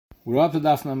We're up at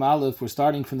Daf Mem Aleph. We're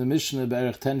starting from the Mishnah,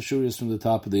 Be'erech 10 shuras from the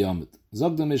top of the Yomid.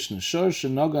 Zog the Mishnah, Shor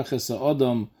shenogach es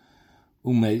ha'odam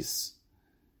umeis.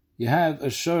 You have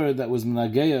a shor that was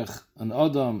menageach an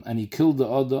odam and he killed the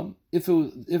odam. If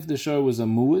the shor was a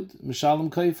muad,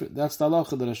 mishalem kaifer. That's the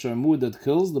halacha that a shor muad that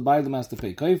kills, the bailam has to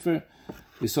pay kaifer.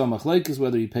 We saw machlekes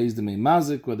whether he pays the main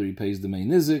mazik, whether he pays the main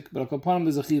nizik, but upon him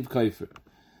there's a chiv kaifer.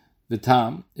 The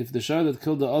tam, if the shor that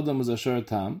killed the odam was a shor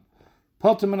tam,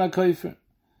 potem and a kaifer.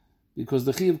 Because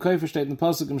the Chiv Kaifer state in the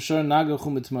Pasuk, Shor Nagachu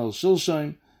Mitmel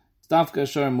Shilshoim, Stavka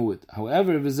Shor Muad.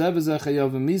 However, V'zeh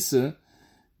Chayav Misa,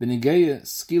 B'nigeya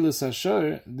Skilas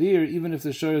HaShor, there, even if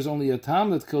the Shor is only a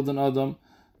Tam that killed an Adam,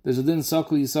 there's a din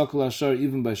Sakul Yisakul HaShor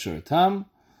even by Shor Tam,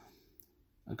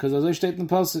 because as I state in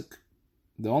the Pasuk,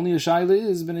 the only Shaila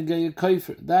is B'nigeya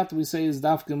Kaifer. That we say is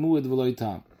Dafka Muad V'loi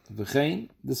Tam. V'chein,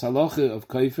 this halacha of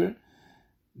Kaifer,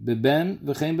 Beben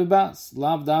v'chein bebas.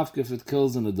 Lav dafka if it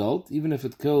kills an adult, even if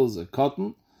it kills a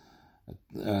cotton,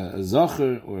 a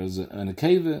zocher, or a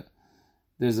nekeva,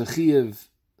 there's a chiyuv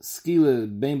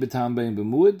skila bein betam bein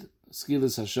bemuad, skila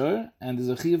sashor, and there's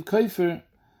a chiyuv kaifer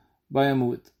by a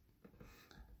muad.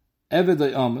 Eved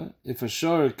ayama, if a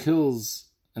shor kills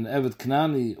an eved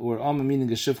knani, or ama meaning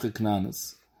a shivcha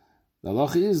knanis, the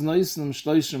halacha is noisnim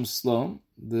shloishim slom,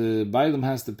 the bailam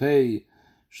has to pay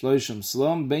Shloishim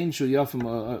Slom, Bein Shu Yafim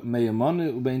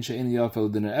Meyamanu, Bein She'en Yafel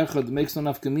Dinner Echad, makes no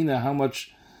nafkamina how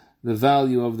much the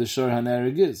value of the Shor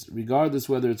HaNerig is, regardless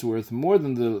whether it's worth more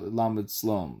than the Lamed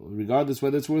Slom, regardless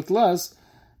whether it's worth less,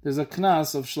 there's a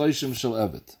knas of Shloishim Shel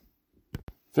Evet.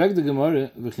 Frag the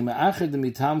Gemara, V'chima Acher de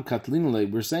Mitam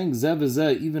Katlinle, we're saying Zeh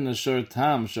v'zeh, even a Shor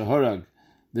Tam Shahorag,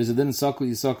 there's a din Sakul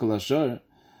Yisakul HaShor,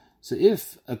 so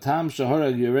if a Tam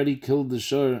Shahorag, you already killed the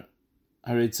Shor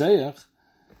HaRetzayach,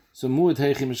 so muad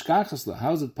heichi mishkachasla.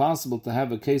 How is it possible to have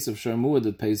a case of shor muad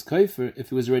that pays kaifer if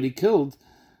he was already killed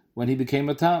when he became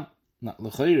a tam? Not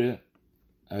l'chayre.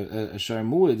 A shor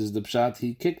muad is the pshat.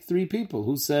 He kicked 3 people.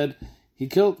 Who said he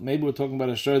killed? Maybe we're talking about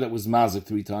a shor that was mazik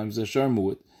 3 times. A shor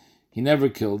muad. He never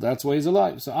killed. That's why he's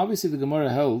alive. So obviously the Gemara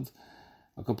held,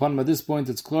 at this point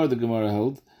it's clear the Gemara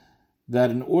held, that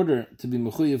in order to be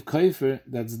mechuyev kaifer,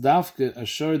 that's dafke a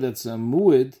shor that's a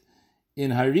muad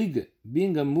in hariga.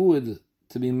 Being a muad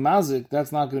to be mazik,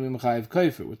 that's not going to be mechayiv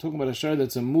kaifer. We're talking about a shor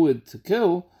that's a muad to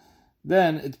kill,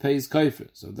 then it pays kaifer.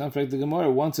 So then, for the Gemara,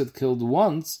 once it killed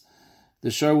once, the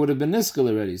shor would have been niskel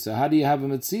already. So how do you have a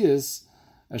metzias,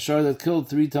 a shor that killed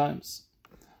 3 times?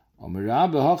 It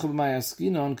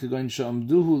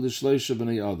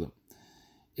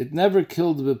never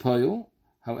killed b'poil.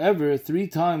 However, 3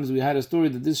 times we had a story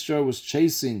that this shor was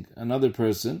chasing another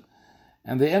person,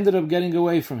 and they ended up getting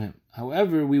away from him.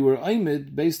 However, we were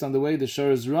oimid, based on the way the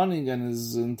shor is running and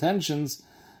his intentions,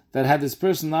 that had this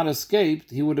person not escaped,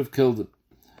 he would have killed him.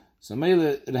 So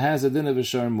Mele, it has a din of a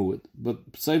shor muad.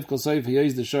 But Seif Kol Seif,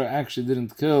 the shor actually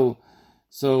didn't kill,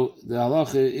 so the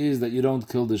halacha is that you don't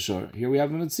kill the shor. Here we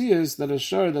have a metzias that a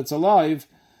shor that's alive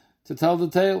to tell the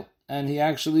tale, and he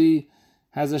actually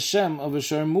has a shem of a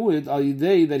shor muad al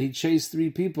yidei that he chased 3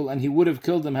 people and he would have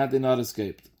killed them had they not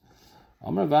escaped.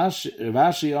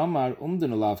 Rashi Amar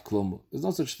umdina lav klumu. There's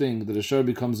no such thing that a shor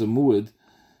becomes a muad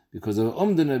because of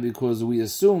umdina, because we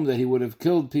assume that he would have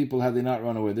killed people had they not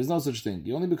run away. There's no such thing.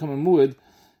 You only become a muad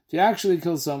if you actually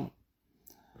kill someone.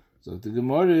 So the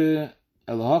Gemara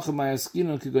Elohacha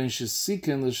Mayaskino Kigoin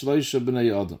Shesiken L'Shloisha B'nei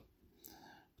Adam.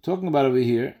 Talking about over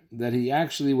here that he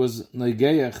actually was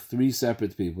negeach 3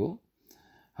 separate people.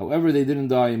 However, they didn't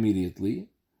die immediately.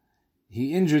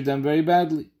 He injured them very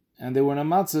badly, and they were in a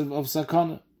matzav of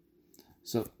sakana.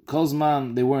 So,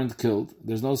 Kolzman, they weren't killed.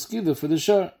 There's no skida for the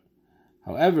shor.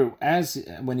 However,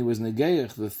 when he was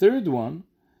negeach, the 3rd one,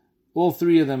 all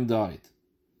 3 of them died.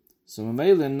 So,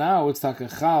 Mamela, now it's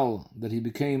takachal that he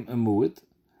became a muad,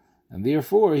 and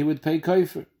therefore he would pay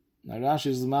kaifer. Now, Rashi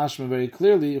is mashma very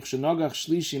clearly,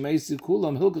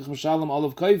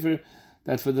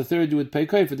 that for the 3rd you would pay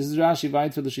kaifer. This is Rashi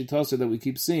Vayt for the Shitasa that we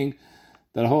keep seeing,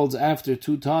 that holds after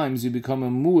 2 times you become a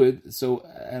muad. So,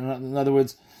 in other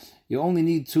words, you only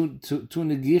need two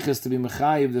negichas to be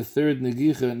mechayiv the 3rd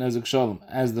negicha nezek shalom.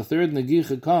 As the 3rd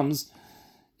negicha comes,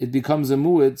 it becomes a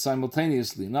muad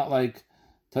simultaneously. Not like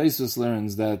Taisus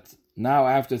learns that now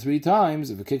after 3 times,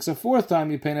 if it kicks a 4th time,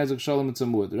 you pay nezek shalom, it's a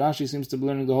muad. Rashi seems to be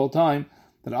learning the whole time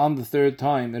that on the 3rd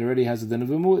time it already has a din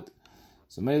of a muad.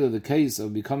 So, maybe the case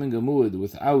of becoming a muad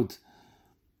without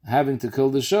having to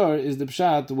kill the shor is the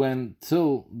pshat when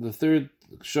till the 3rd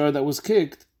shor that was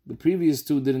kicked, the previous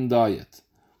 2 didn't die yet.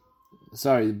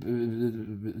 Sorry,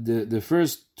 the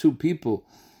first 2 people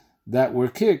that were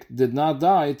kicked did not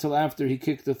die till after he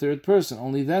kicked the 3rd person.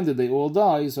 Only then did they all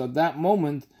die. So at that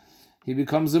moment, he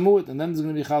becomes a mu'ud, and then there's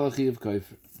going to be chalachi of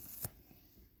kaifer.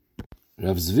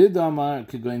 Rav Zvid Amar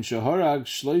kigoin shehorag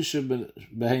shloisha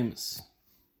behemis.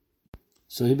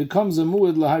 So he becomes a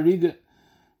mu'ud lahariga,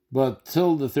 but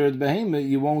till the third behemoth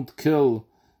you won't kill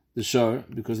the shor,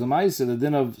 because the ma'aseh, the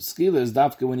din of skila, is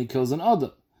dafka when he kills an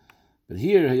adam. But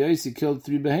here Hayosi killed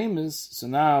 3 behemoths, so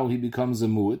now he becomes a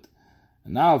mu'ud.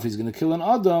 And now if he's going to kill an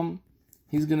adam,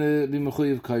 he's going to be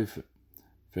mechuyev kaifer.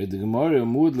 For the Gemara, a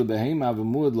mu'ud lebehema have a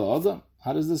mu'ud la'adam.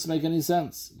 How does this make any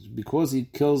sense? Because he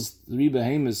kills 3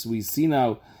 behemoths, we see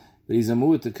now that he's a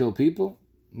mu'ud to kill people.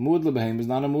 Mu'ud lebehema is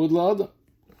not a mu'ud la'adam.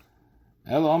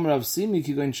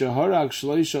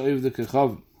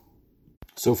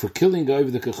 So for killing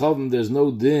over the kechavim, there's no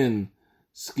din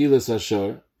skilas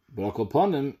ashar, but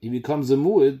upon him he becomes a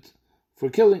mu'ud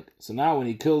for killing. So now when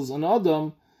he kills an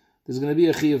adam, there's going to be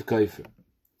a chi of kaifer.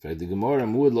 For the Gemara,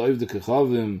 mu'ud la'oiv the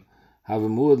kechavim have a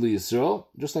mu'ud li-Yisrael,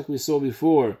 just like we saw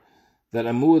before, that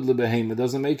a mu'ud lebehema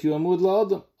doesn't make you a mu'ud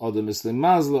la'adam. Adam is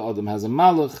mazla, Adam has a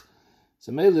malach.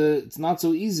 So mele, it's not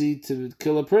so easy to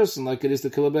kill a person like it is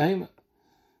to kill a behema.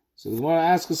 So the Gemara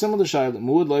asks a similar shayla,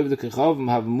 mu'ud la'oiv the kechavim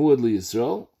have a mu'ud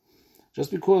li-Yisrael. Just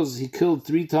because he killed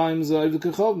 3 times la'oiv the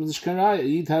kechavim, the shkaraya,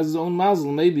 Yid has his own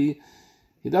mazel, maybe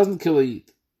he doesn't kill a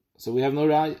Yid. So we have no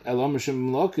rai. Elam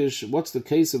Hashem Melakish. What's the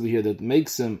case over here that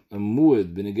makes him a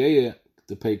mu'ud b'negeya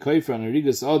to pay kaifer on a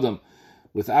rigas adam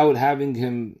without having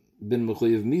him been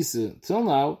mechuyev misa till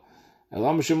now?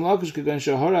 Elam Hashem Melakish kagan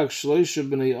shaharak shloisha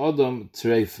b'nei adam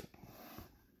treifa.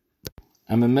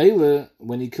 And Memele,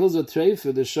 when he kills a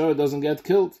treifa, the shor doesn't get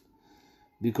killed,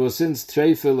 because since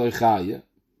treifa loichaya,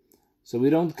 so we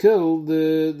don't kill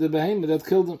the behemoth that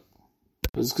killed him.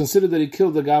 It's considered that he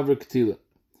killed the gavra ketila.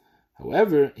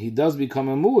 However, he does become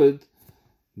a mu'ud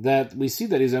that we see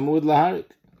that he's a mu'ud laharik.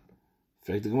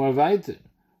 Fragt the Gemara weiter.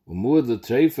 Mu'ud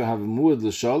l'treifa have a mu'ud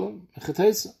l'shalom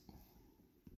echetesa.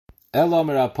 El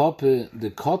omer apape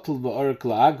the kotel v'orek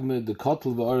la'agme, the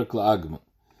kotel v'orek la'agme.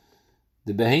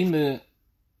 The behemoth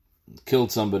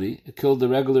killed somebody. It killed a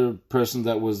regular person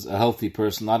that was a healthy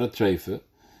person, not a treifa,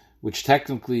 which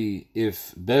technically,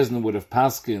 if Bezdin would have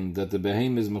paskin that the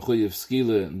behemoth is mechuyev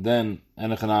skila, then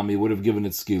Enochanami would have given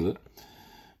it skila.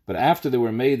 But after they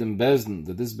were made in Bezdin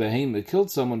that this behemoth killed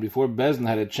someone, before Bezdin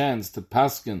had a chance to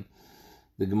paskin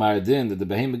the Gemara din that the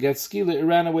behemoth gets skila, it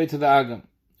ran away to the Agam.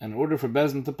 And in order for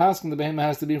Bezdin to paskin, the behemoth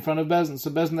has to be in front of Bezdin.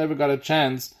 So Bezdin never got a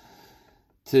chance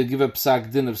to give a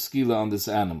psak din of skila on this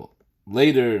animal.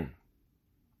 Later,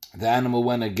 the animal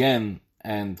went again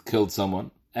and killed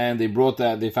someone, and they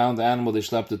found the animal, they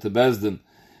schlepped it to Bezdin,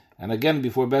 and again,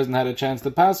 before Bezdin had a chance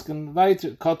to paskin,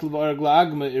 weiter, kotel v'oreg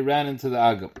la'agma, it ran into the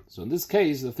Agam. So in this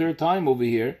case, the third time over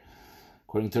here,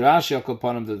 according to Rashi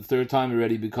Akopanim, that the third time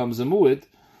already becomes a mu'ud.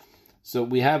 So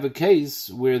we have a case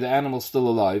where the animal's still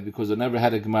alive, because it never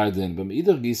had a gemar din, but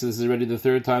either gisa, this is already the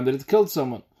third time that it killed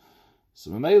someone.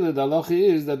 So Mamela, the halacha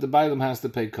is that the bailam has to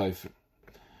pay kaifer.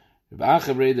 A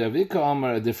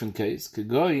different case. That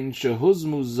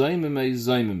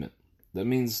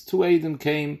means 2 Eidim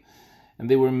came and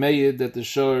they were made that the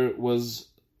shor was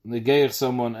negeich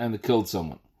someone and killed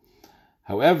someone.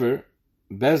 However,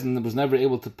 Bezdin was never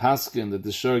able to paskin that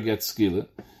the shor gets skila,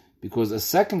 because a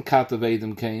second kat of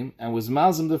Eidim came and was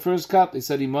malzim the first kat. They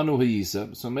said imanu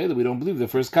hayisa. So maybe we don't believe the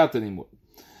first kat anymore.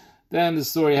 Then the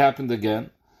story happened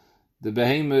again. The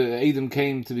behemoth Eidim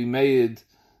came to be made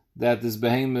that this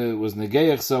behemoth was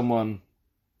negeich someone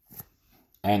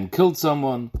and killed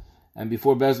someone, and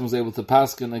before Bezdin was able to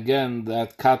paskin again,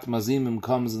 that kat mazimim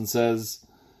comes and says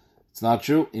it's not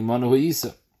true. Imanu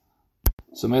ha'isa.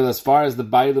 So maybe as far as the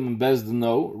Bailam and Bezdin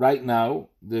know, right now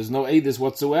there's no edus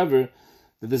whatsoever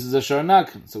that this is a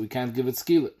sharnakan, so we can't give it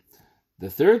skila. The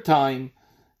third time,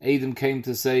 Eidim came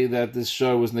to say that this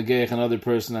shor was negeich another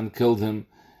person and killed him,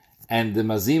 and the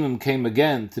mazimim came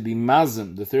again to be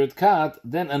mazim, the third kat,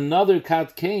 then another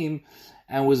kat came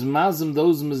and was mazim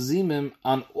those mazimim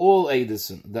on all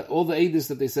edisim. That all the edis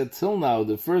that they said till now,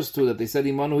 the first 2 that they said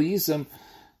imanu yisem,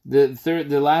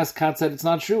 the last kat said it's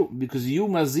not true, because you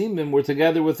mazimim were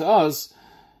together with us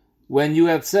when you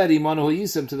had said imanu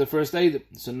yisem to the first edim.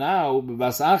 So now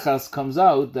bas achas comes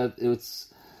out that it's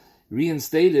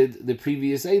reinstated the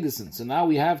previous edisim. So now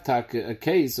we have a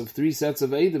case of 3 sets of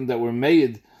edim that were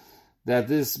made that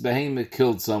this behemoth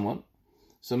killed someone.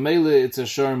 So mele it's a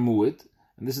shar mu'ud,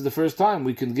 and this is the first time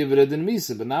we can give it a din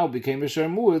misa, but now it became a shar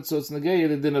mu'ud, so it's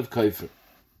negayed a din of kaifer.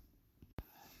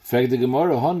 Frag the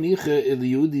Gemara, hon niche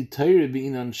Yehudi teire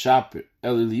beinan shaper,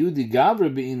 Yehudi gavra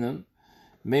beinan,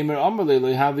 meimer amalei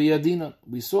lo have yadinan.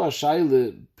 We saw a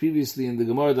shaila previously in the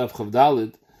Gemara daf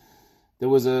Chavdalit There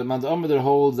was a Mandamer that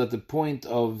holds that the point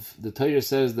of the Torah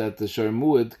says that the Shor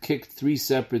Mu'ud kicked 3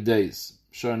 separate days.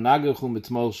 Shor Nagachu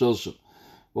Mitmol Shilshel.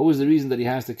 What was the reason that he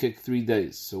has to kick 3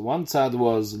 days? So one side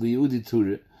was Liudi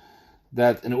Ture,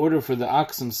 that in order for the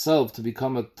ox himself to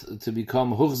become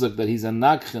Huchzak, that he's a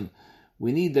Nakchen,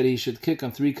 we need that he should kick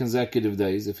on 3 consecutive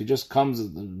days. If he just comes,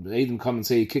 Adam come and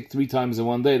say he kicked 3 times in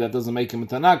one day, that doesn't make him a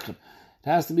Tanakchen. It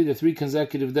has to be the 3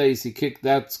 consecutive days he kicked,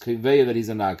 that's Kiveya that he's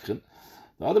a Nakchen.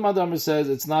 The other Madamar says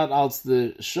it's not als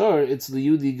the Shor, it's the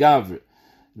Yudi Gavr.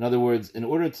 In other words, in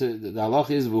order to, the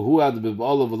halach is V'huad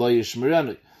b'b'olo v'lo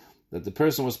yishmerenu, that the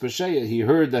person was Pesheya, he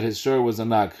heard that his Shor was a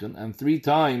Nakchen, and 3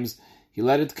 times he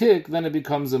let it kick, then it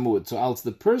becomes a Mu'ud. So als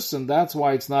the person, that's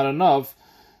why it's not enough.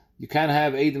 You can't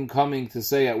have Adam coming to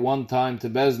say at one time to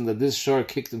Bezdin that this Shor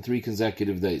kicked in 3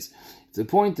 consecutive days. If the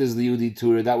point is the Yudi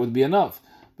Torah, that would be enough.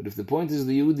 But if the point is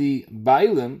the Yudi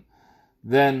Bailim,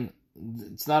 then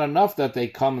it's not enough that they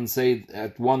come and say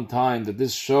at one time that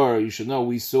this Shor, you should know,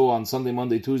 we saw on Sunday,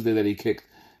 Monday, Tuesday that he kicked.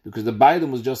 Because the Bailim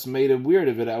was just made weird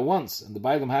of it at once. And the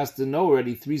Bailim has to know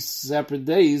already 3 separate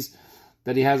days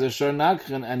that he has a Shor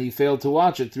Nakchen and he failed to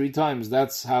watch it 3 times.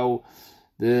 That's how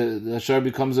the Shor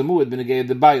becomes a Mu'ud, b'negei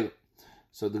the Bailim.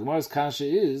 So the Gemara's kasha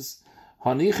is,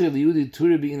 Haniche liyudi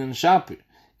Ture b'inan shapir.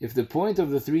 If the point of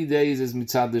the 3 days is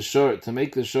mitzad the Shor, to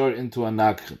make the Shor into a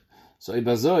Nakchen. So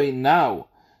Ibazoi, now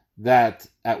that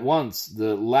at once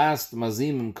the last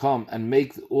mazimim come and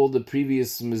make all the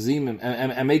previous mazimim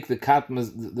and make the kat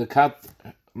mazimim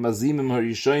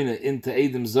harishoina into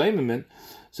edim zoimimin,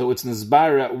 so it's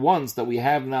nizbar at once that we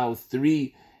have now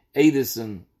 3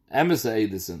 edison, emesa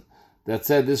edison, that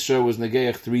said this Shor was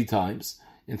negeach 3 times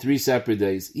in 3 separate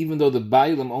days, even though the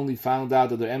Bailim only found out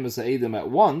that they're emesa edim at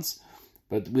once.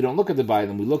 But we don't look at the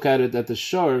Bailim, we look at it that the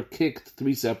Shor kicked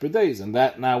 3 separate days, and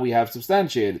that now we have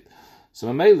substantiated. So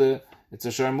Mamela, it's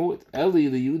a Shor Mu'ud. Eli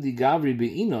liyudi Gavri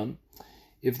be'inon.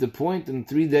 If the point in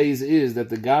 3 days is that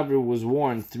the Gavri was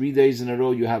warned 3 days in a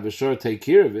row, you have a Shor, take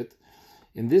care of it.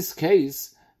 In this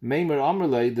case, Meimer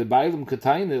Amrle, the Bailim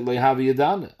Kataina, lehavi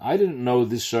yadana. I didn't know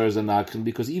this Shor is a Nakchen,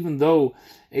 because even though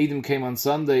Adam came on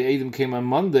Sunday, Adam came on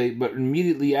Monday, but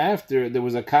immediately after there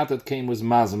was a kat that came was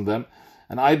mazim them,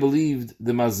 and I believed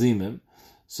the mazimim.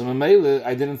 So Mamela,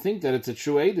 I didn't think that it's a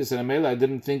true Edis, and Mamela, I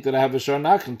didn't think that I have a Shor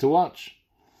Nakchen to watch.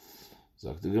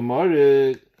 So the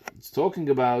Gemara, it's talking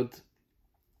about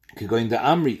going to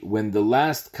Amri, when the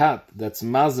last kat, that's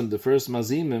mazim, the first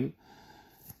mazimim,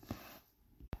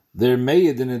 they're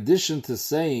made in addition to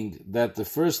saying that the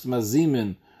first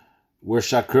mazimim were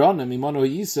shakronim, imano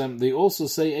yisem, they also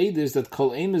say Edis that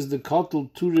kol aim is the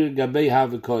kotel ture gabei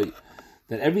havakoi,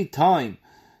 that every time,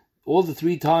 all the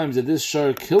 3 times that this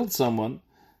Shor killed someone,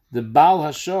 the Baal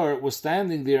HaShor was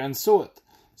standing there and saw it.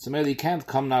 So maybe he can't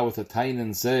come now with a tain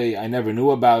and say, I never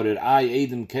knew about it,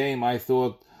 Adam came, I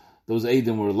thought those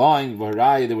Adam were lying,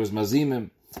 Vaharai, there was Mazimim.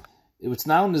 It was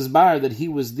now Nizbar that he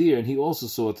was there, and he also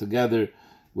saw it together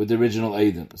with the original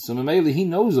Adam. So Mameli, he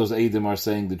knows those Adam are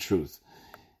saying the truth.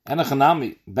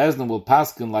 Enochanami, Bezdin will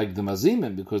paskin like the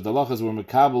Mazimim, because the Lachas were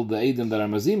Mekabel, the Adam that are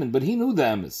Mazimim, but he knew the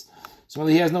Emes. So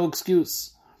he has no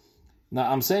excuse. Now,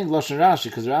 I'm saying Lashon Rashi,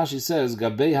 because Rashi says,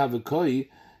 Gabei Havakoi,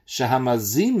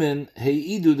 Shahamazimin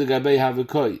Heidu the Gabei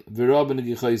Havakoi, Virobin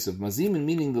Gichoisav. Mazimin,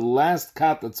 meaning the last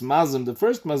kat that's Mazim, the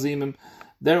first Mazimim,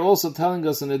 they're also telling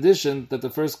us in addition that the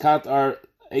first kat are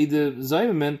Eide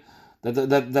Zoimimin, that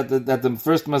the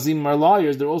first Mazimim are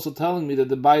liars. They're also telling me that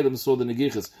the Bailim saw the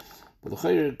Negichas. But the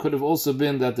Chayr could have also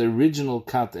been that the original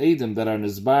kat Eidim that are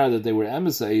Nizbar, that they were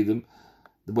Emesa Eidim,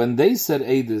 when they said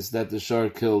Eidis that the Shor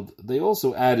killed, they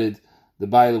also added the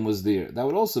Bailim was there. That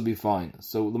would also be fine.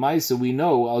 So L'maisa, we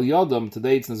know Al Yodam,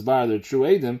 today it's Nizbar, they're true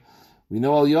Eidim. We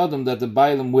know Al Yodam that the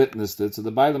Bailim witnessed it, so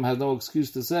the Bailim has no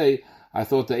excuse to say, I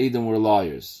thought the Eidim were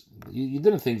liars. You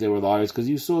didn't think they were liars because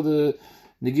you saw the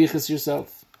Negichas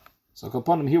yourself. So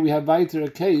Kaponim, here we have weiter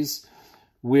a case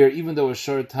where even though a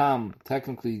Shor Tam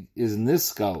technically is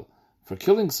Niskal for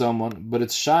killing someone, but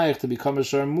it's Shaykh to become a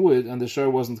Shor Mu'ud and the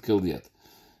Shor wasn't killed yet.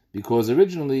 Because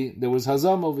originally there was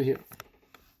Hazam over here.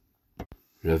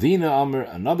 Ravina Amr,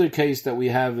 another case that we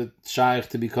have it Shaykh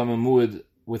to become a Mu'ud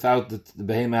without the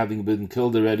Behema having been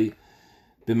killed already.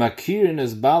 B'makirin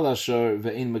as Bal Ashar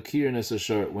ve'in makirin as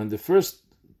Ashar. When the first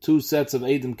 2 sets of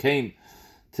Adam came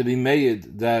to be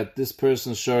made that this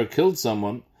person's Shor killed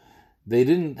someone, they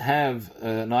didn't have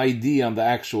an ID on the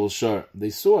actual Shor.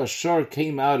 They saw a Shor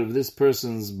came out of this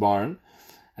person's barn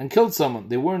and killed someone.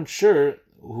 They weren't sure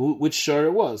which Shor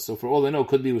it was. So for all they know, it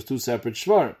could be it was 2 separate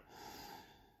Shvar.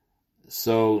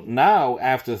 So now,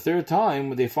 after the 3rd time,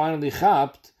 when they finally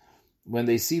chapped, when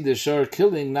they see the Shor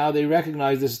killing, now they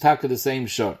recognize this is taka the same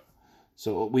Shor.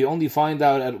 So we only find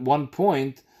out at one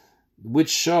point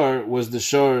which shor was the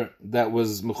shor that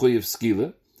was mechuyev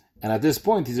skila, and at this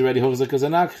point he's already hochzak as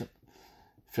an action.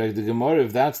 Frag the Gemara,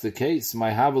 if that's the case,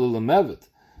 my havel lemevet.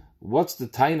 What's the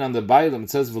tain on the Bailam? It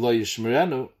says v'lo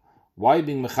yishmerenu. Why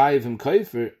being mechayev him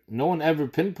kaifer? No one ever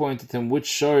pinpointed him which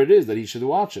shor it is that he should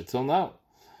watch it till now.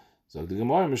 So the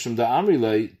Gemara, mishum da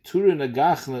amrilei tura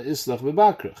nagachna islach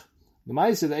bebakrach. The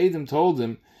Ma'aseh, the Edom told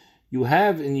him, you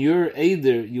have in your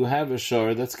Eder, you have a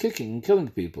shor that's kicking and killing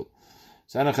people.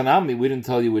 So Anachanami, we didn't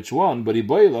tell you which one, but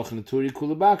Iboilach and Turi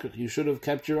Kula Bakrach. You should have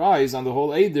kept your eyes on the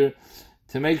whole Eder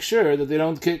to make sure that they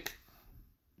don't kick.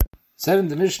 7.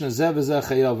 The Mishnah Zev Ezeh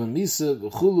Chayav and Misa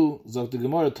V'chulu Zok the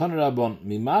Gemara Ton Rabban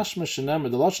Mimashma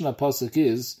Shenemer. The Lashon HaPasuk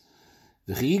is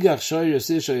V'chiyigach Shor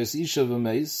Yosisha Yosisha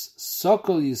V'meis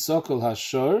Sokol Yisokol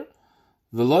HaShor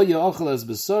V'lo Ya'ochel Es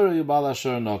B'soro Yubal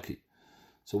HaShor Noki.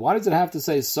 So why does it have to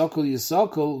say Sokol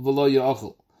Yisokol V'lo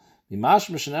Ya'ochel?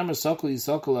 Mimashma Shenemer Sokol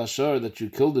Yisokol HaShor, that you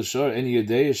killed the shor any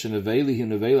Yedeish and Aveli Hi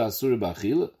Nevela Asura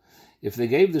B'achila. If they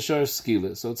gave the shor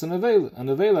skila, so it's an Avela. An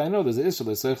Avela, I know there's an Isra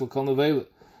L'Seichel Kol Nevela.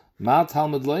 Ma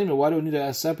Talmud Leimer, why do we need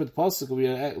a separate pasuk over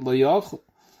here? Lo Ya'ochel.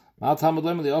 Ma Talmud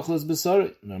Leimer L'Ya'ochel Es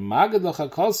B'sori. No Magad L'cha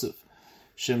Kosef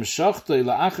Shem Shochtoi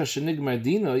La'achar Shenigmar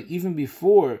Dino, even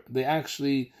before they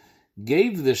actually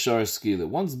gave the shor skila.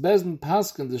 Once Bezdin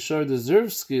Paskin, the shor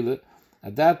deserves skila,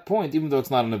 at that point, even though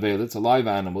it's not an Avela, it's a live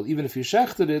animal, even if you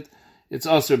shechted it, it's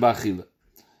Asr B'achila.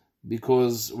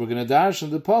 Because we're going to dash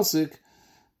in the pasuk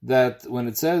that when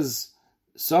it says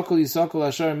Sokol Yisokol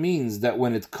Ashar means that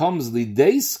when it comes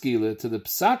Lidei Skila, to the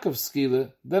Psak of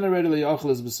Skila, then already L'Yachal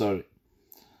is B'sari.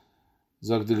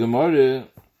 Zog the Gemara,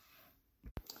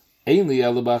 Ein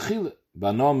Li'elu B'achila,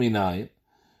 B'no Minayin.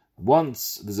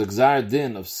 Once there's a Gzar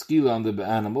Din of Skila on the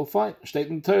animal, fine. Steht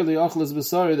in Torah L'Yachal is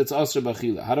B'sari, that's Asr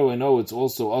B'achila. How do I know it's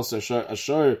also Asr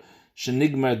Ashar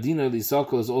Shenigmar Dina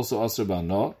L'Yisokol is also Asr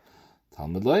B'no?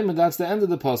 Talmud Leimer, that's the end of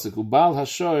the pasuk. Ubal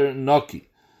Hashor Noki.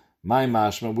 My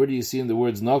mashma, where do you see in the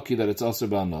words Noki that it's Asr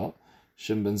B'no?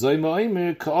 Shem ben Zoyma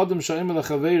Oimer Ka'adam Sha'im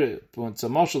L'Chavere. It's a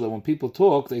mashal that when people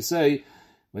talk, they say,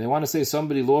 when they want to say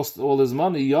somebody lost all his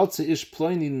money, Yotze Ish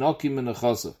Ploini Noki Min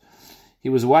Achasav. He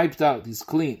was wiped out, he's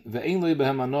clean. Ve'ein Lei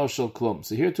Behem Ano Shel Klum.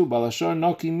 So here too, Bal Hashor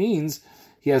Noki means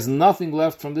he has nothing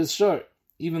left from this shor.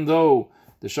 Even though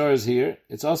the shor is here,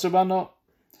 it's Asr B'no.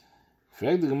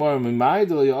 How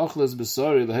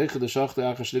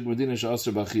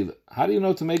do you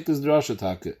know to make this drasha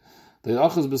take? The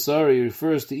achas besari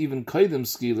refers to even kaidem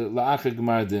skila la'achar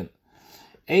gemar din.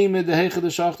 Eimed the heiche the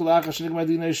shach la'achar shnigmar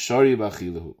din is shari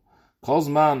b'achilahu. Calls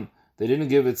man, they didn't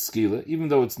give it skila, even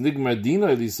though it's nigmar dina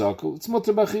elisaku, it's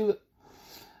mutter b'achila.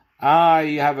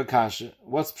 You have a kasha.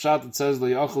 What's pshat that says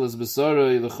la'achal is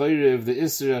besari l'chayre if the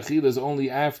isra achila is only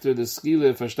after the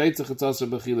skila, versteht sich it's asar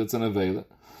b'achila, it's an avela.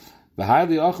 And what's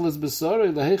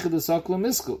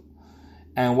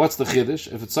the chiddush?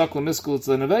 If it's sakla miskul, it's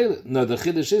the nevela. No, the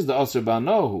chiddush is the asr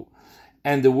ba'nohu.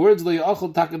 And the words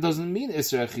le'yachal taka doesn't mean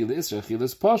isra achila. Isra achila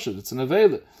is pashut. It's a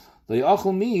nevela.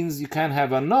 Le'yachal means you can't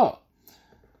have anah.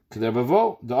 K'der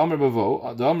bavo, the amr bavo,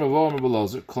 amr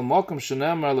b'lozer, kol mokum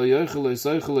shenamar le'yochel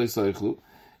le'seichel,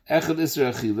 echad isra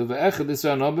achila, ve'echad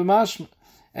isra anah b'mashma.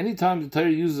 Anytime the Torah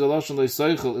uses a lashon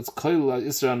le'seichel, it's koil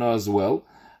isra anah as well.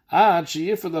 By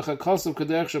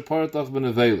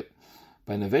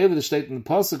Nevela, the state in the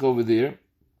pasuk over there,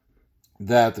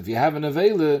 that if you have an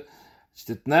Nevela, it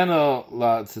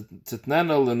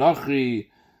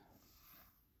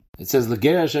says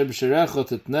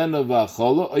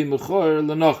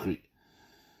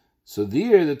so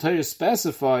there the Torah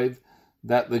specified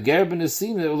that the ger ben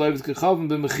esina ulayv kechavim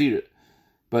b'mechira.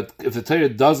 But if the Torah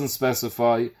doesn't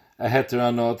specify a heter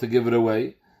anah to give it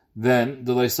away, then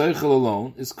the leiseichel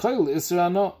alone is koil isra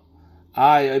no.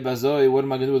 Bazoi, what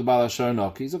am I going to do with Bal Hashor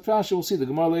Noki? So Rashi, we'll see. The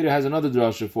Gemara later has another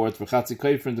drasha for it, for Chatzi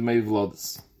Kaifer and the Mei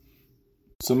Vlodis.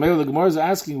 So the Gemara is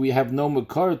asking, we have no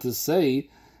makar to say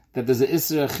that there's an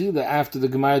isra achila after the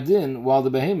Gemar Din, while the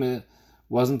Behemoth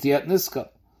wasn't yet niskal.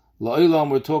 La'olam,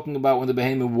 we're talking about when the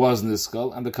Behemoth was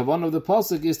niskal, and the kavanah of the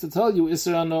pasuk is to tell you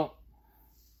isra no.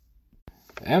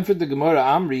 And for the Gemara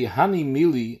Amri, Hani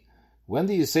Mili, when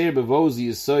the Yisayir Bevozi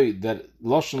is say that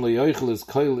Lashon Le'yochel is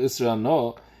Koil Isra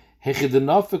No,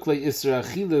 Hechidenafik Le'Isra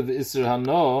Achile V'Isra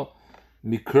Hano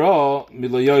Mikra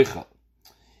Miloyochel.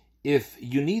 If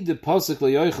you need the Pasuk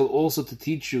Le'yochel also to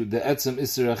teach you the Etzem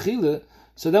Isra Achile,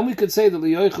 so then we could say that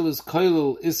Le'yochel is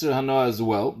Koil Isra Hano as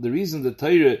well. The reason the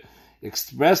Torah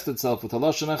expressed itself with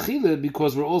Lashon Achile,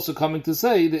 because we're also coming to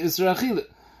say the Isra Achile.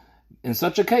 In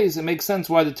such a case, it makes sense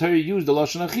why the Torah used the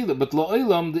Lashon Achila. But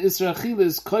La'olam, the Isra Achila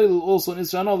is Koil also in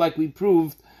Isra No, like we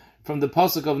proved from the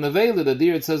pasuk of Nevela, that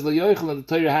there it says Layoichel, and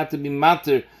the Torah had to be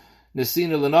mater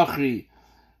Nesina Lenochri,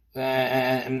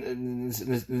 and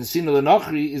Nesina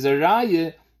Lenochri is a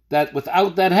raya that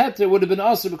without that heter would have been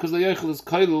Asr, because Layoichel is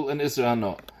Kailul and Isra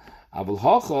Hano. Abul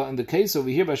Hacha, in the case over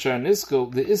here by Sharon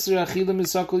Nisko, the Isra Achilim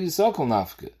Yisakol Yisakol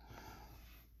Nafke.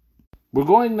 We're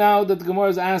going now that the Gemara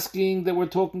is asking that we're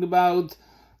talking about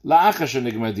La'achasha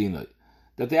Nigmar Dinoi,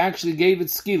 that they actually gave it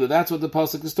skila. That's what the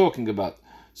pasuk is talking about.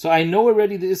 So I know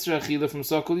already the Isra Achila from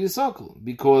Sakol Yisakol,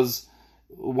 because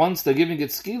once they're giving it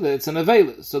skila, it's an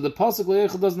avela. So the pasuk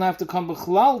Le'echel doesn't have to come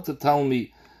b'chlal to tell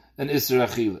me an Isra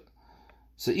Achila.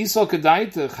 So Isal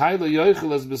Kedaita Chayla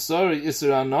Yoichel as Besari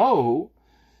Isra Hanohu.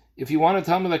 If you want to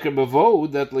tell me like a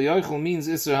Bavo that Le'yoichel means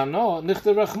Isra Hano,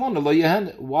 Nichte Rachmona Lo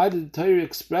Yehen. Why did the Torah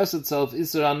express itself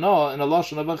Isra Hano in a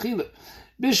lashon of Achila?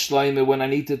 Bishleime, when I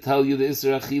need to tell you the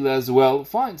Isra Achila as well,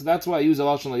 fine. So that's why I use a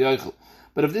lashon Le'yoichel.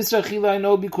 But if the Isra Achila I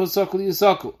know because Sakol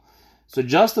Yisakol. So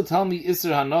just to tell me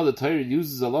Isra Hano, the Torah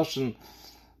uses a lashon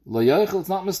Le'yoichel, it's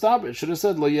not mistaber. It should have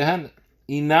said Lo Yehen.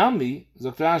 Inami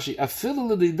Zok Rashi Afilu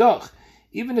L'Didach.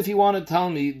 Even if you want to tell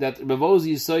me that Bavo's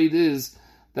Yisoid is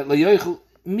that Le'yoichel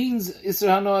means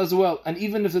Isra Hano as well, and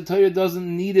even if the Torah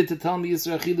doesn't need it to tell me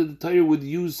Isra Achila, the Torah would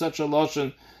use such a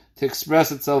lashon to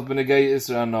express itself b'negei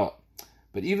Isra Hano.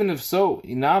 But even if so,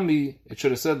 Inami, it should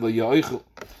have said Lo Yoichel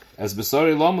as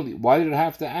Besari Lomali. Why did it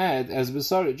have to add as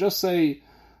Besari? Just say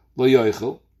Lo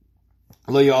Yoichel,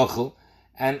 Lo Yochel,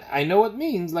 and I know it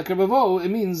means like a Bavo. It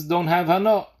means don't have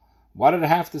Hano. Why did it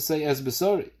have to say as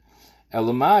Besari?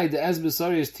 Elamai, the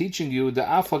Esbesari is teaching you the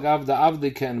Afagav the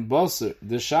Avdike and Basar,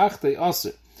 the Shachte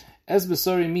Aser.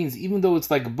 Esbesari means even though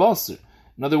it's like Basar,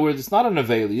 in other words, it's not an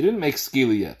Avela, you didn't make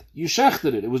skila yet. You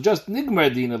shechted it, it was just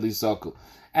Nigmar Dina Lisakul.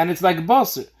 And it's like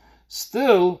Basar.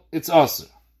 Still, it's Aser.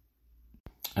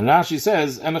 And Rashi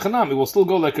says, and it will still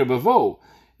go like a Bavo.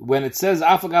 When it says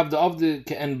Afagav the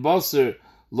Avdike and Basar,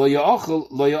 Lo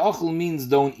Ya'achel means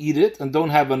don't eat it and don't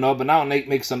have a no, but now it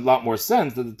makes a lot more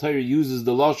sense that the Torah uses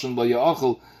the Lashon Lo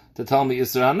Ya'achel to tell me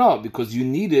Isra Hano, because you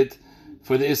need it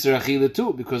for the Isra Achila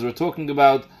too, because we're talking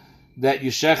about that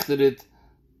you shechted it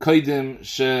Koidim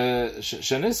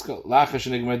Shenisko, Lacha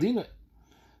Shenigmar Dina.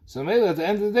 So maybe at the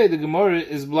end of the day, the Gemara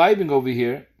is blibing over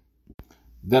here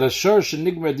that a Shor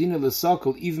Shenigmar Dina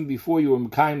L'Sakol, even before you were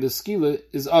Mekayim the Skila,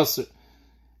 is Aser.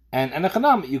 And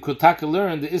Anachanam, you could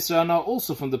learn the Isra Hano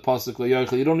also from the pasuk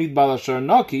Layoichel. You don't need Balashar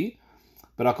Naki,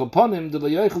 but Akoponim, the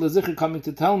Layoichel is coming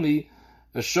to tell me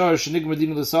a Shor Shenigmar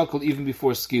Dina L'Sakol even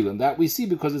before Skila. And that we see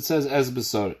because it says as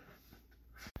Besar.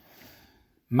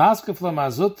 Maskefla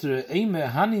Mazutre, Eime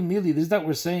Hani Mili, this is that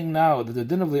we're saying now that the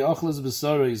din of Layoichel as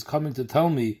Besar is coming to tell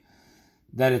me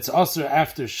that it's Asr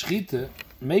after Shchita.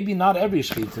 Maybe not every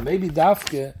Shchita, maybe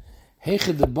Dafke,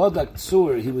 Heche de Bodak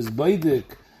Tzur, he was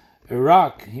Baidik,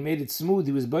 Iraq, he made it smooth,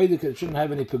 he was baidik, it shouldn't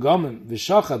have any pegomim,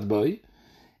 v'shachat boy.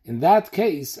 In that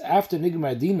case, after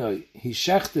Nigmar Dinoi, he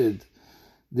shechted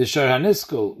the Shor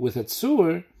HaNiskol with a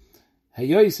tzur,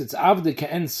 hayois, it's avde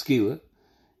ke'en skila.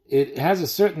 It has a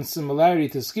certain similarity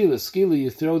to skila. Skila, you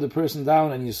throw the person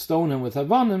down and you stone him with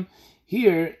havanim.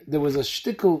 Here, there was a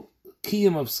shtickle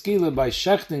kiyum of skila by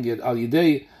shechting it al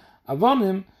yidei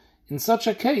avanim. In such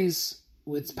a case,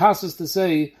 it's passes to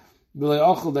say,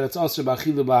 that it's also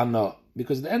b'achilu b'hano,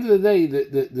 because at the end of the day,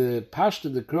 the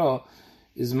pashta the kro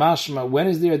is mashma. When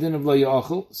is there a din of lo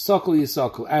yachol? Sokol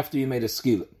yisokol, after you made a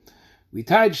skila. We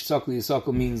taij sokol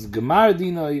yisokol means gemar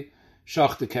dinoi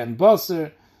shachte ken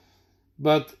baser.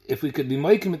 But if we could be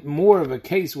making it more of a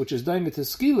case which is daimit to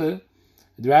skila,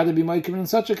 I'd rather be making it in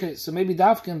such a case. So maybe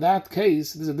dafka in that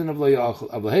case, there's a din of lo yachol.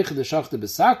 Avlehecha de shachte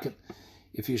besaken.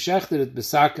 If you shechted it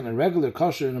besaken, a regular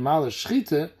kosher and a malish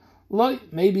shchita,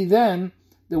 maybe then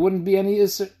there wouldn't be any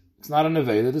Isser. It's not an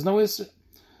Aveda, there's no Isser.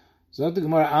 So the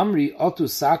Gemara Amri, Otu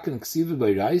Saken Ksiva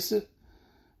by Raisa,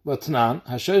 but Tanan,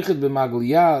 Hashoichet b'Magel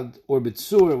Yad, or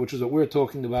B'Tzur, which is what we're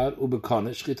talking about,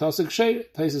 Ubekone, Shchitasek Sheir.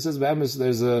 Taisa says, B'Emes,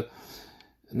 there's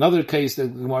another case that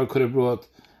the Gemara could have brought,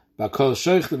 B'Kol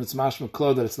Shoichtim, it's Mashma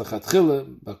Klo, that it's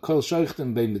Lachatchila, B'Kol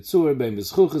Shoichtim, Bein B'Tzur, Bein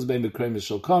B'Schuches, Bein B'Kreim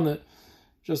Shalkone.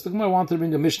 Just the Gemara wanted to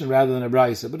bring a Mishnah rather than a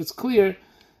Raisa, but it's clear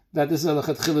that this is a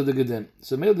lachatchila de gedin.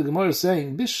 So maybe the Gemara is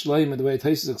saying, bishloime, the way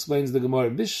Taisus explains the Gemara,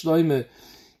 bishloime,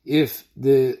 if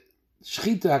the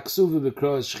shchita haksuva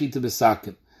b'kro is shchita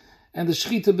b'saken, and the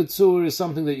shchita b'tzur is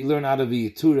something that you learn out of a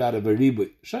yitur, out of a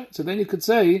ribuy. So then you could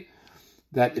say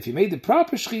that if you made the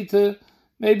proper shchita,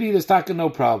 maybe there's taka no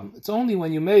problem. It's only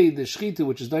when you made the shchita,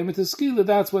 which is daimet skila,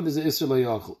 that's when there's an isser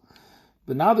lo.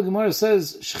 But now the Gemara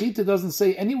says, shchita doesn't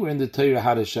say anywhere in the Torah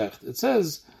how to shecht. It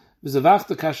says, we learn our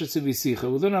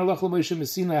Lach L'Moshe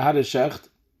Messina how to shecht.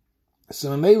 So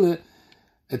Mamele,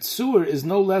 a tzur is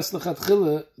no less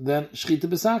lechatchila than shchita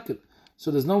b'sakin.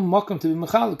 So there's no makom to be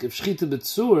mechalik. If shchita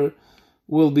b'tzur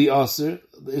will be aser,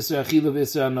 the isra achila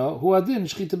v'isra hana, hu adin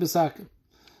shchita b'sakin.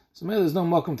 So maybe there's no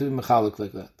makom to be mechalik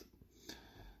like that.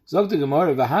 Zog the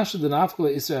Gemara, v'hasha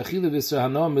denafkala isra achila v'isra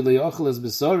hana mi lo yachal es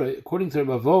b'sorei. According to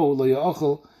Rabavo, lo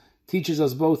yachal teaches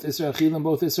us both isra achila and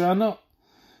both isra hana.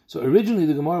 So originally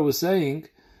the Gemara was saying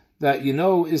that you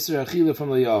know isra achila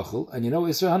from lo yachal and you know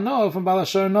isra hana from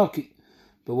balashar noki.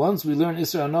 But once we learn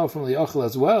isra hana from lo yachal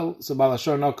as well, so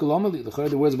balashar noki lomali.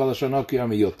 The words balashar noki are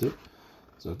miyuter.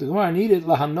 So the Gemara needed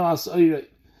lahana as oirei.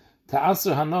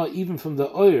 Ta'asr hana even from the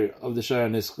oir of the shara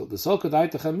niskel. The sol kadai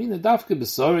tachamina dafke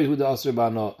besori hu da asr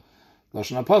b'hana.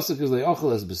 Lashon HaPasuk is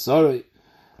le'ochel as besori.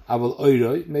 Aval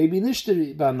oiroi maybe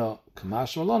nishteri b'hana.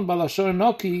 Kamash malon balashar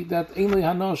noki that ainli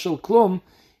hana shel klum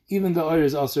even the oir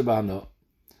is asr b'hana.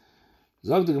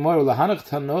 Zog the Gemara lahanach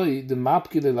tanoi the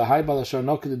mapki le lahai balashar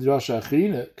noki the drasha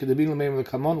achrina kedabin l'meim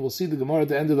l'kamon. We'll see the Gemara at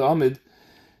the end of the Amid.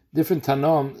 Different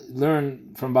Tanam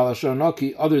learn from balashar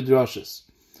noki other drashas.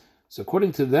 So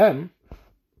according to them,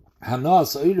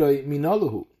 Hanas Oiroi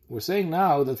Minaluhu. We're saying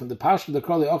now that from the Pasha of the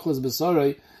Krali Ochlas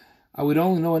Besoroi, I would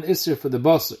only know an Isser for the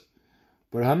Basar.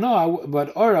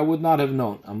 But Or I would not have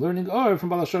known. I'm learning Or from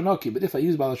Balashar Noki. But if I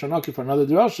use Balashar Noki for another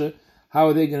drasha, how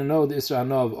are they going to know the Isser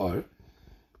Hana of Or?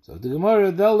 So the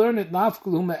Gemara, they'll learn it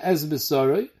Nafkuluma Es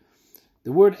Besoroi.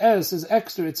 The word Es is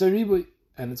extra, it's a ribui.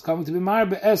 And it's coming to be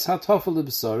Marbe Es Hatofel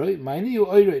Besoroi. Mainiu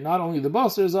Oiroi, not only the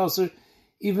Basar is also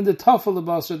even the tafel of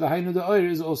basar, the hainu the oir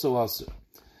is also asr.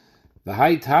 The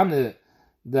high tane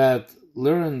that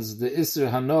learns the isser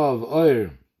hana of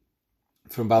oir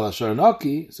from balashar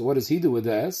noki. So what does he do with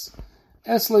the s?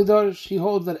 Es leidarsh. He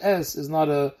holds that s is not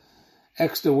a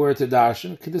extra word to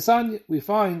darshan. Kedesanya, we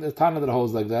find a tana that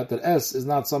holds like that s is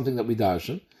not something that we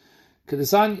darshan.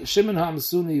 Kedesanya Shimon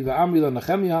ha'amsuni va'amrila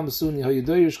Nechemia ha'amsuni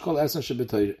ha'yudoyrish kol esan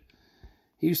shebetoyre.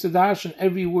 He used to darshan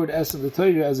every word es in the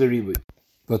Torah as a ribui.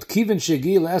 But Kivin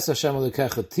Shegil Es Hashem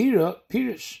Lekechatira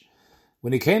Pirish.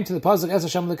 When he came to the pasuk Es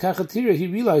Hashem Lekechatira, he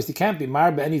realized he can't be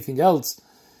marba anything else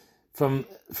from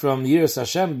Yiras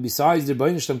Hashem besides the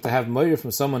Rebbeinu Shalom to have moira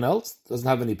from someone else. Doesn't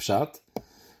have any pshat.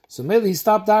 So maybe he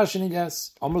stopped darshaning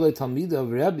Es. Amr Le Talmida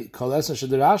of Rebbe Kol Es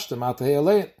Shedarashta Matahei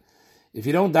Alein. If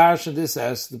you don't darshan this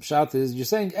Es, the pshat is you're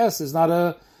saying Es is not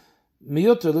a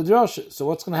miyuter l'drasha. So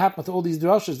what's going to happen to all these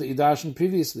drashas that you darshan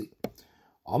previously?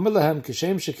 The same way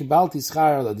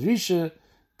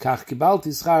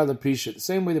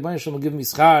the Rebbeinu Shalom will give me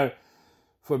schar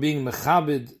for being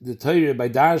mechabed the Torah by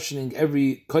darshaning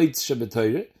every koitz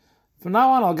shebetoyre. From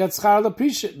now on, I'll get schar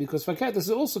l'aprisha because faket this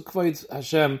is also kvod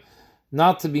Hashem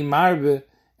not to be marbe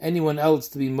anyone else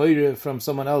to be moire from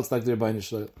someone else like the Rebbeinu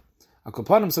Shalom.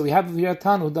 Akopanim, so we have here a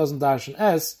Tana who doesn't darshan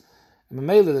es, and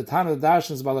Mamela the Tana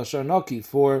darshans balashar noki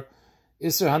for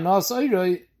Isser Hanas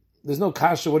Oiroi. There's no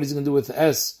kasha what he's going to do with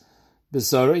S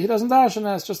Besara. He doesn't darshan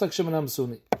S, just like Shimon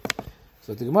HaMasuni.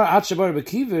 So the Gemara, Atshabar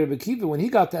Bekiva, when he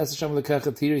got to Es Hashem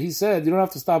Lekechatira, he said, you don't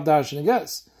have to stop darshaning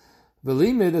S.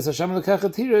 Velimid, Es Hashem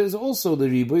Lekechatira is also the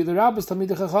Ribui, the Rabbis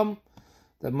Talmidei Chacham,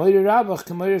 that Moira Rabbach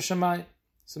can Moira Shemayim.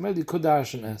 So maybe you could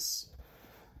darshan S.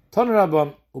 Ton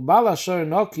Rabban, Ubal Asher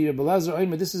Noki, Belezer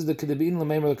Oime, this is the Kedabin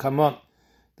L'Meimer L'Kamon.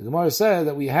 The Gemara said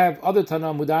that we have other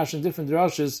Tanam who darshan different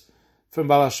drashas from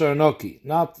Balashar Noki,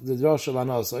 not the drasha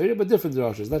Lanos Oire, but different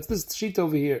drashas. That's this sheet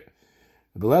over here.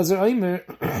 Belezer Oimer,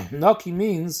 Noki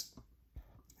means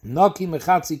Noki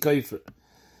Mechatzi Koifer.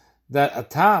 That a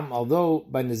tam, although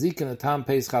by Nezikin a tam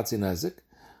pays Chatzi Nezik,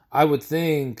 I would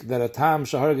think that a tam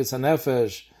Shahargis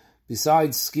HaNefesh,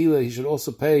 besides Skila, he should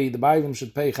also pay, the Bailim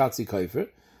should pay Chatzi Koifer.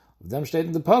 Of them state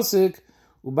in the Pasuk,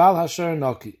 Ubal Hasher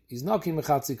Noki. He's Noki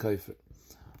Mechatzi Koifer.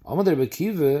 Amadar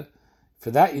Bekiva,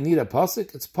 for that you need a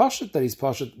pasuk. It's pashat that he's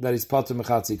pater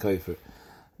mechatzi koifer.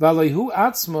 V'alayhu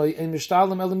atzmoi ein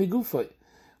mishtalim ele migufay.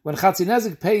 When chatzi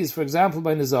nezik pays, for example,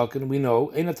 by nezaken, we know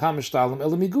ein atam mishtalim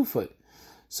ele migufay.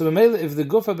 So if the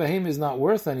gufa behem is not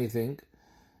worth anything,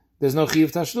 there's no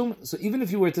chiyuv tashlum. So even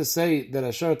if you were to say that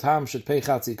asher tam should pay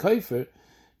chatzi koifer,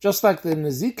 just like the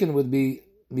nezikin would be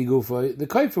migufay, the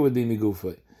koifer would be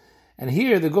migufay. And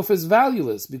here the gufa is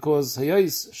valueless because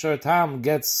hayos shar tam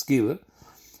gets skila.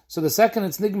 So the second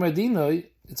it's nigmar dinoi,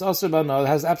 it's also bano, it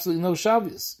has absolutely no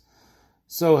shavius.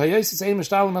 So hayos it's ein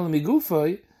mishtalim el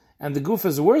migufay, and the gufa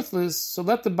is worthless. So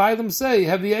let the bailim say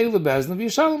hevi eile bezna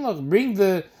v'yishalom lach. Bring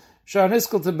the shar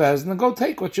niskel to bezna and go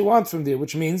take what you want from there,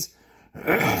 which means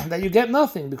that you get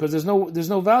nothing because there's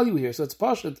no value here. So it's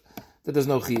pashat that there's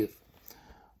no chiyuv.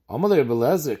 Amalei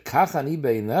Belezer kachani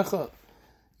beinecha.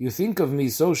 You think of me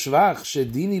so shvach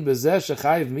shedini bezeh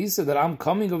shechayiv misa that I'm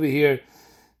coming over here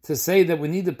to say that we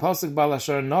need the pasuk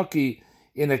balashar noki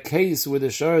in a case where the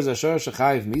shor is a shor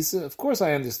shechayiv misa, of course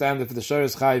I understand that if the shor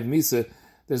is chayiv misa,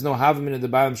 there's no havamin in the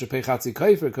bailam shepei chatzi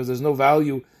kaifer because there's no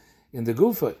value in the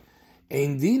gufa.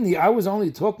 Ein dini, I was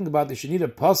only talking about that you need a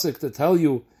pasuk to tell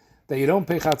you that you don't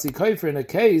pay chatzi kaifer in a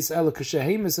case ela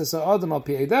kashehemis es ha'adam al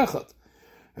pi eidechad.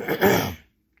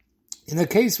 In a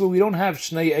case where we don't have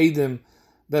shnei edim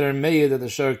that are made that the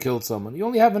shor killed someone, you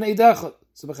only have an eidechad.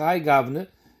 So b'chai gavne,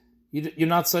 you're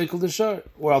not cycle the shor.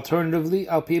 Or alternatively,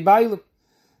 al pi bailam,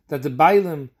 that the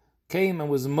bailam came and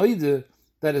was moide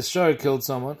that his shor killed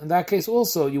someone. In that case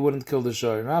also, you wouldn't kill the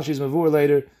shor. And Rashi's mavur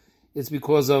later, it's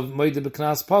because of moide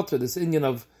b'knas potter. This Indian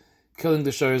of killing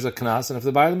the shor is a knas, and if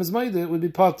the bailam is moide, it would be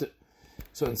potter.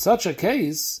 So in such a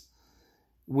case,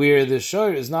 where the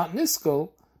shor is not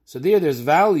niskal, so there's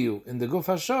value in the guf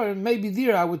hashor, maybe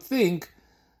there I would think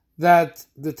that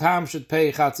the tam should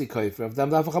pay chatzi koifer. If the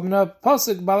amdafachamina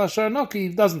posik bal hashor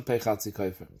noki doesn't pay chatzi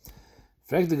koifer.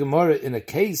 Frag the Gemara, in a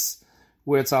case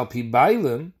where it's al pi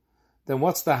bailim, then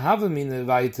what's the havamina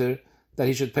weiter that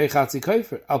he should pay chatzi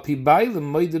koifer? Al pi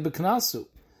bailim moide beknasu.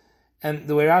 And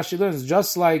the way Rashi learns,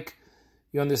 just like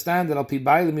you understand that al pi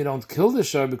bailim you don't kill the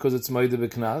shor because it's moide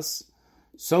beknas,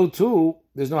 so too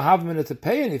there's no havamina to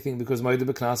pay anything because moide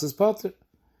beknas is potter.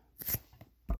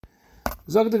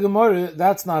 Zog the Gemara,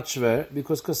 that's not shver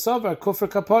because kasav are kufr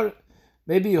kapara.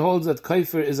 Maybe he holds that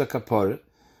koifer is a kapara.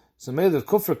 So maybe the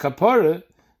kufr kapara,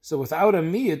 so without a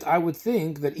miyat, I would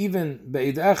think that even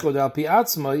be'id echod al pi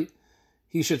atzmai,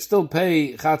 he should still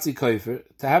pay chatzi koifer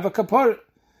to have a kapara.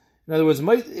 In other words,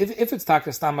 if it's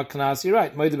takastama knas, you're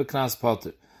right, moide beknas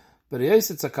potter. But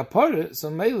yes, it's a kapara, so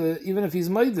mele, even if he's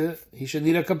moide, he should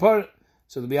need a kapara.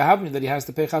 So there'll be a havni that he has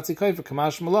to pay chatzi koifer,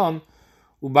 kamash malon,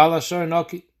 ubal hashor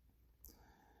noki.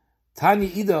 Tani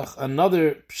idach,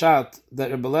 another pshat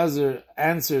that Rebbe Lezer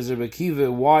answers Rebbe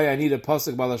Kiva why I need a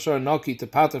pasuk balashor noki to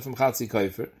pater from chatzi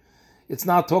koifer. It's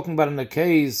not talking about in a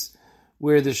case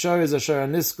where the shor is a shor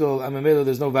niskel and memela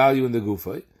there's no value in the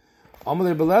gufay. Amal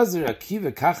Rebbe Lezer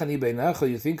akiva kachani beinecha.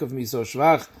 You think of me so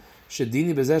shvach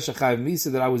shedini bezeh shechayiv misa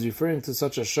that I was referring to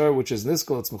such a shor which is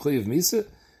niskel. It's mechuyev misa.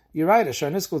 You're right. A shor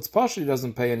niskel it's partially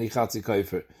doesn't pay any chatzi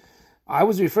koifer. I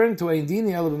was referring to ein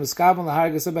dini ela b'miskavan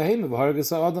lahargas behema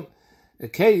v'hargas adam. A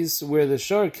case where the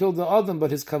shor killed the adam, but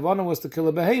his kavanah was to kill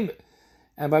a behemoth,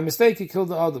 and by mistake he killed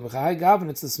the adam.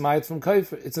 It's a smite from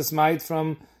koifer. It's a smite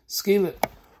from skila,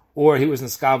 or he was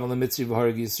neskavan l'mitzri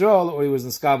v'harg Yisrael, or he was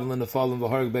neskavan l'nefalin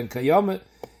v'harg ben kayama.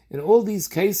 In all these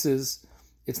cases,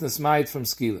 it's a smite from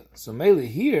skila. So mainly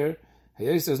here,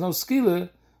 there's no skila,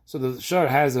 so the shor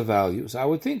has a value. So I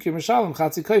would think you're mishalim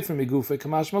chatzi koifer migufe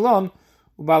kamash malon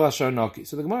ubal hashor noki.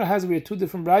 So the Gemara has we had two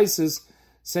different brises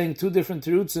saying two different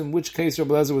teruts in which case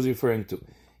Rebbe Lezer was referring to.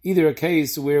 Either a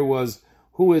case where it was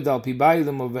huid al pi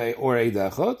bailim or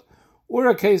eidachot, or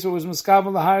a case where it was muskav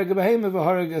laharag behem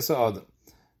v'harag esa adam.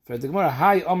 For the Gemara,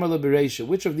 hi amar liberation.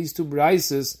 Which of these two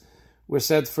brises were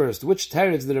said first? Which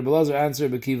teretz did Rebbe Lezer answer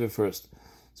Rebbe Kiva first?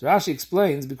 So Rashi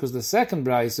explains because the second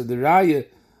brise, the raya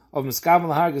of muskav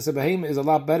laharag esa behem, is a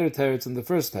lot better teretz than the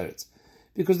first teretz,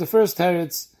 because the first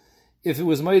teretz, if it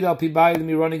was Moed al Pi Bailim,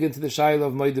 you're running into the Shaila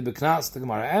of Moed B'Knas. The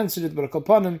Gemara answered it, but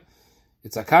upon him,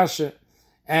 it's a kasha.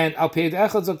 And Al Pi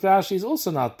Echad Zok Rashi is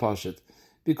also not Pashat.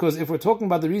 Because if we're talking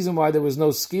about the reason why there was no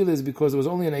skila is because there was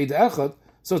only an Eid Echad,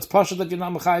 so it's Pashat that you're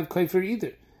not Mechayiv Koifer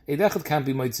either. Eid Echad can't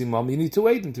be Moitzi Mom, you need to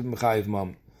wait him to be Mechayiv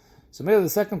Mom. So maybe the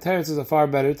second teretz is a far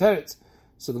better teretz.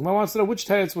 So the Gemara wants to know which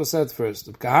teretz was said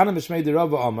first. Kahana Mishmei de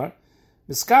Rava Amar,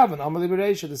 Miskavan Amar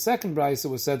Liberation. The second brisa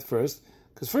was said first,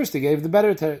 because first he gave the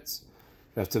better teretz.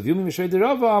 The first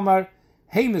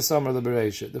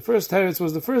teretz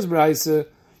was the first brisa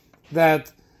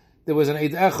that there was an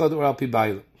Eid Echad or Al Pi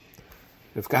Bailim.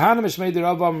 If Kahana Mishmei de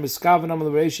Rava Miskavan Amar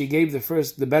Liberation, he gave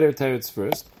the better teretz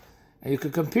first, and you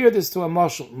could compare this to a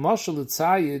mashal. Mashal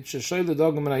l'tzayid sheshoy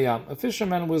l'dogam minayam. A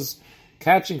fisherman was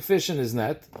catching fish in his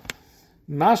net.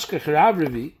 Mashkech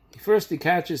Ravrivi. First he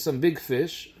catches some big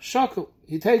fish. Shakel.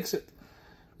 He takes it.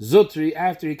 Zutri,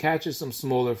 after he catches some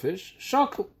smaller fish.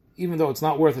 Shakel. Even though it's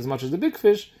not worth as much as the big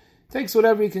fish, takes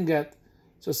whatever he can get.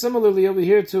 So similarly over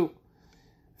here too.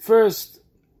 First,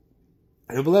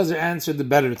 Rebbe Lezer answered the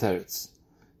better teretz.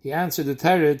 He answered the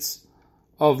teretz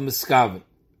of Miskaven.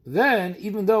 Then,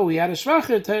 even though he had a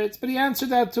shvacher teretz, but he answered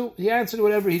that too. He answered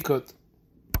whatever he could.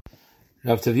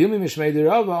 Rav Tavyumi Mishmei de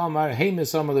Rava Amar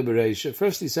Heimis Amar Liberation.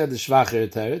 First he said the shvacher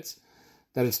teretz,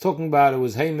 that it's talking about it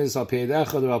was Heimis al pi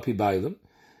Echad or al pi Bailim.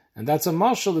 And that's a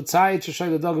mashal, the tzayit sheshay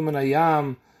l'dogam in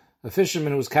ayam, a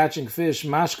fisherman who was catching fish,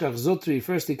 mashkach zutri.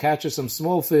 First he catches some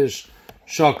small fish,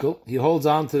 shakel. He holds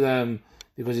on to them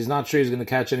because he's not sure he's going to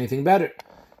catch anything better.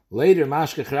 Later,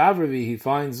 mashkach ravravi, he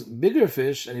finds bigger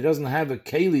fish and he doesn't have a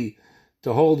keli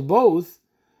to hold both,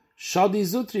 Shadi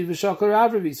Zutri v'Shakar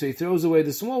Avravi. So he throws away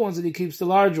the small ones and he keeps the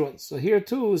large ones. So here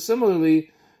too,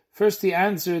 similarly, first he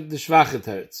answered the Shvacha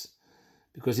Teretz,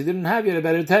 because he didn't have yet a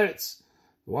better Teretz.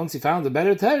 Once he found a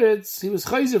better Teretz, he was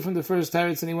chayzer from the first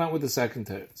Teretz and he went with the second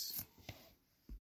Teretz.